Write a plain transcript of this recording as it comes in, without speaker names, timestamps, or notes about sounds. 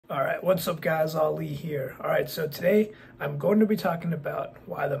All right, what's up guys, Ali here. All right, so today I'm going to be talking about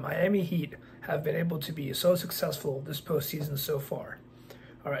why the Miami Heat have been able to be so successful this postseason so far.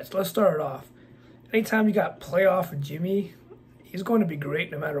 All right, so let's start it off. Anytime you got playoff Jimmy, he's going to be great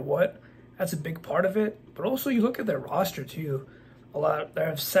no matter what. That's a big part of it. But also you look at their roster too. They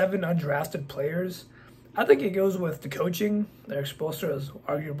have 7 undrafted players. I think it goes with the coaching. They're Spoelstra is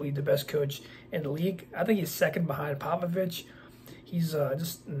arguably the best coach in the league. I think he's second behind Popovich. He's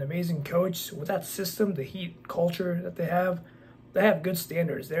just an amazing coach. With that system, the Heat culture that they have good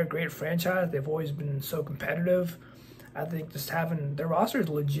standards. They're a great franchise. They've always been so competitive. I think just having their roster is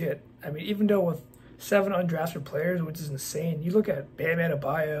legit. I mean, even though with 7 undrafted players, which is insane, you look at Bam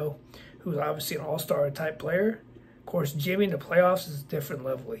Adebayo, who's obviously an all-star type player. Of course, Jimmy in the playoffs is a different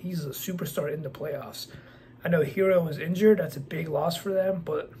level. He's a superstar in the playoffs. I know Hero was injured. That's a big loss for them,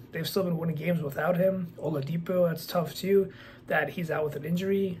 but they've still been winning games without him. Oladipo, that's tough too, that he's out with an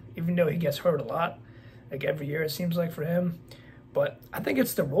injury, even though he gets hurt a lot, like every year it seems like for him. But I think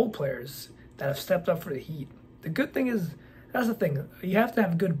it's the role players that have stepped up for the Heat. The good thing is, that's the thing, you have to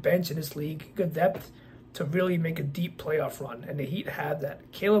have a good bench in this league, good depth, to really make a deep playoff run, and the Heat have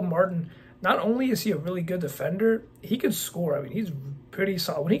that. Caleb Martin, not only is he a really good defender, he can score. I mean, he's pretty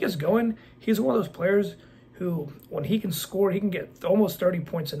solid. When he gets going, he's one of those players who, when he can score, he can get almost 30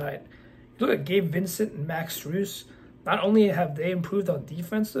 points a night. You look at Gabe Vincent and Max Strus. Not only have they improved on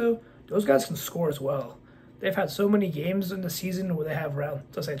defense, though, those guys can score as well. They've had so many games in the season where they have around,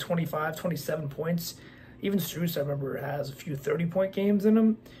 let's say, 25, 27 points. Even Strus, I remember, has a few 30-point games in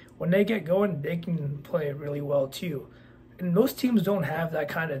them. When they get going, they can play really well, too. And most teams don't have that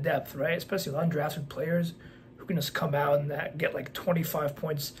kind of depth, right? Especially with undrafted players who can just come out and get like 25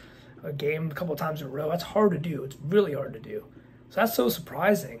 points a game a couple of times in a row. That's hard to do. It's really hard to do. So that's so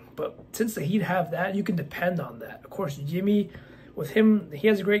surprising. But since the Heat have that, you can depend on that. Of course, Jimmy, with him, he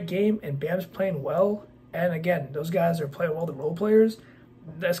has a great game, and Bam's playing well. And again, those guys are playing well, the role players.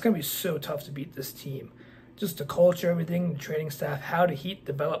 That's going to be so tough to beat this team. Just the culture, everything, the training staff, how the Heat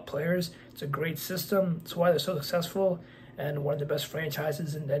develop players. It's a great system. It's why they're so successful and one of the best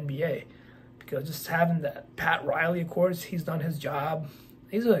franchises in the NBA. Because just having that, Pat Riley, of course, he's done his job.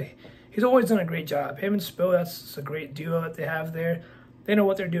 He's always done a great job. Him and Spo, that's a great duo that they have there. They know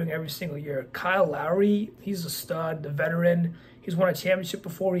what they're doing every single year. Kyle Lowry, he's a stud, the veteran. He's won a championship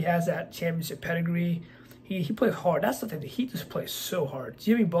before. He has that championship pedigree. He plays hard. That's the thing. The Heat just plays so hard.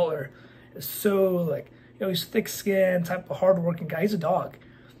 Jimmy Butler is so, he's thick-skinned, type of hard-working guy. He's a dog.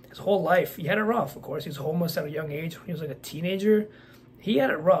 His whole life, he had it rough, of course. He was homeless at a young age when he was like a teenager. He had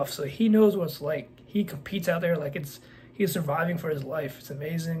it rough, so he knows what it's like. He competes out there like he's surviving for his life. It's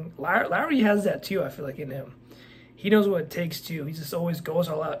amazing. Lowry has that too, I feel like, in him. He knows what it takes to. He just always goes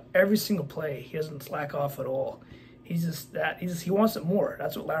all out every single play. He doesn't slack off at all. He's just that. He wants it more.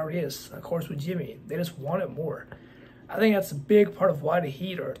 That's what Lowry is. Of course, with Jimmy, they just want it more. I think that's a big part of why the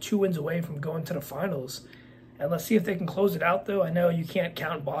Heat are 2 wins away from going to the finals. And let's see if they can close it out, though. I know you can't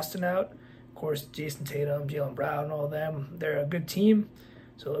count Boston out. Of course, Jason Tatum, Jaylen Brown, all of them, they're a good team.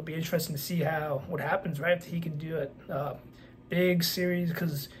 So it'll be interesting to see what happens, right, if he can do it. Big series,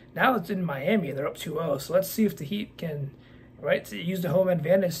 because now it's in Miami and they're up 2-0. So let's see if the Heat can, use the home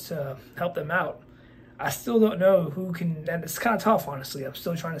advantage to help them out. I still don't know who can, and it's kind of tough, honestly. I'm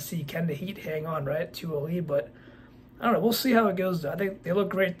still trying to see, can the Heat hang on, right, 2-0 lead, but I don't know. We'll see how it goes, though. I think they look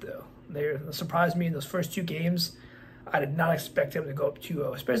great, though. They surprised me in those first 2 games. I did not expect them to go up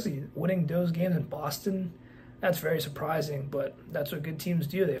 2-0, especially winning those games in Boston. That's very surprising, but that's what good teams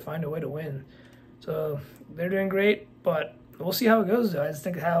do. They find a way to win. So they're doing great, but we'll see how it goes, though. I just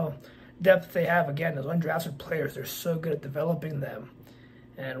think how depth they have, again, those undrafted players, they're so good at developing them.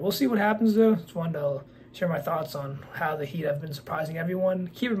 And we'll see what happens, though. Just wanted to share my thoughts on how the Heat have been surprising everyone.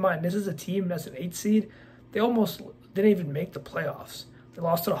 Keep in mind, this is a team that's an 8 seed. They almost didn't even make the playoffs. They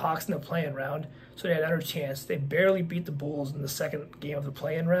lost to the Hawks in the play-in round, so they had another chance. They barely beat the Bulls in the second game of the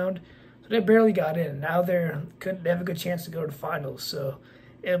play-in round, so they barely got in. Now they have a good chance to go to the finals, so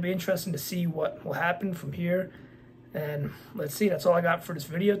it'll be interesting to see what will happen from here. And let's see. That's all I got for this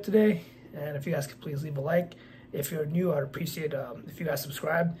video today. And if you guys could please leave a like. If you're new, I'd appreciate if you guys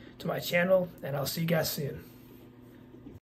subscribe to my channel, and I'll see you guys soon.